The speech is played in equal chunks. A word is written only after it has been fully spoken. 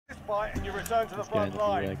fight and you return to the front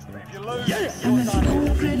line. If you lose, yes! you're done.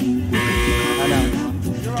 I know.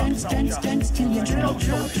 You're up,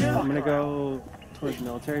 soldier. I'm gonna go towards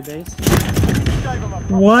military base.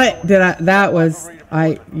 What did I? That was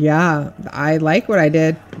yeah. I like what I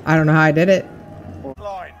did. I don't know how I did it.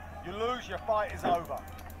 Line. You lose, your fight is over.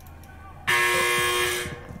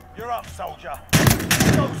 You're up, soldier.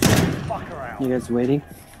 Go fucker out. You guys waiting?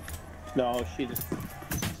 No,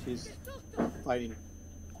 she's fighting.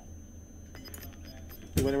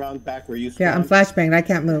 He went around back where you spawned. Yeah, I'm flashbanged. I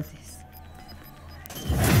can't move.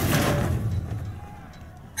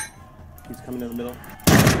 He's coming in the middle.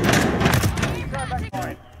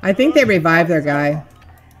 I think they revived their guy.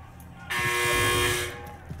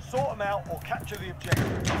 Sort them out or capture the objective.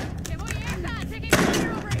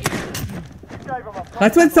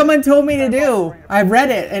 That's what someone told me to do. I read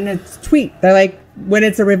it in a tweet. They're like, when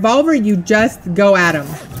it's a revolver, you just go at them.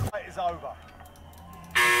 Is over.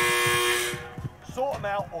 Sort them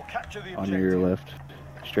out or capture the objective. On your left,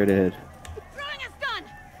 straight ahead. Throwing a stun.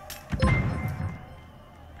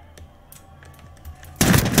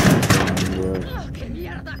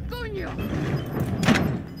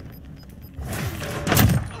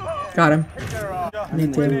 Got him. Me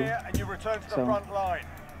too. And you return to the front line.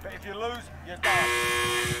 But if you lose, you're done.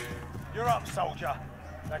 You're up, soldier.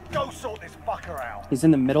 Now go sort this fucker out. He's in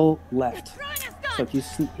the middle left. So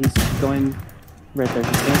he's going right there.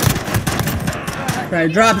 Try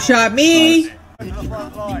to drop shot me. To the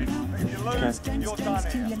front line. But if you lose, you're done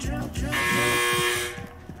here.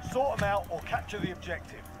 Sort them out or capture the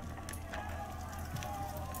objective.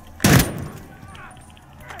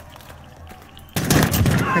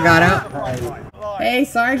 I got out. Hey,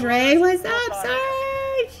 Sarge Ray. What's up, Sarge?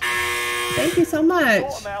 Thank you so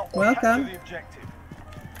much. Welcome.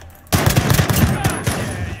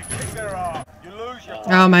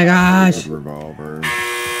 Oh my gosh. Revolver.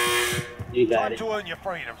 You got it. Time to earn your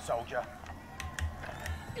freedom, soldier.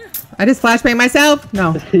 I just flashbanged myself?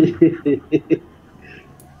 No.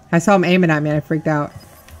 I saw him aiming at me and I freaked out.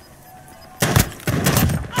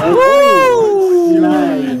 Oh,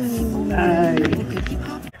 nice. Nice.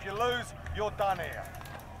 If you lose, you're done here.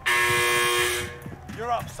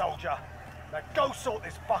 You're up, soldier. Now go sort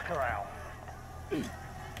this fucker out.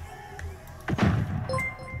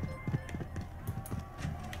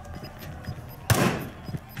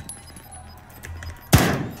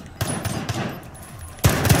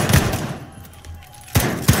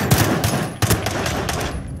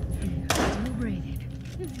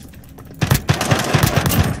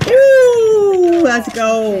 Ooh, let's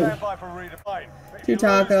go. Stand by for redefine. But if 2 you lose,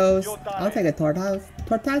 tacos. you're done I'll here. take a tortas.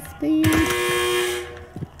 Tortas, please.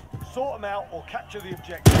 Sort them out or capture the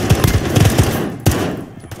objective.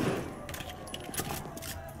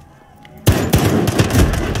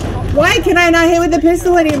 Why can I not hit with the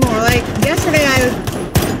pistol anymore? Like, yesterday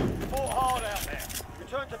Fought hard out there.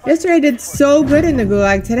 Return to Yesterday I did so good in the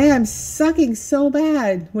Gulag. Today I'm sucking so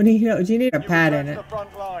bad. When you know, you need a pad in it.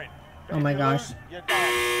 Oh my gosh.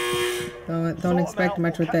 Don't expect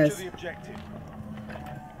much with this.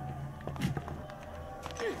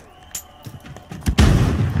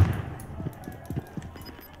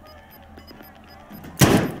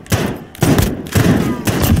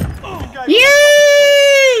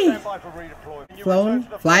 Yay! Flown?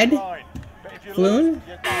 Flied? Flown?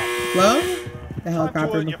 Flown? The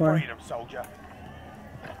helicopter before.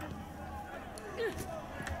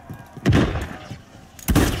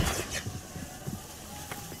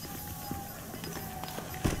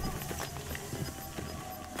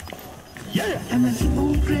 Yeah.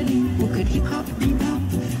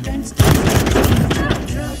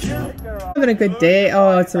 Having a good day.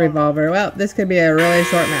 Oh, it's a revolver. Well, this could be a really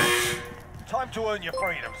short match. Time to earn your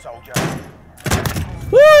freedom, soldier.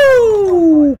 Woo!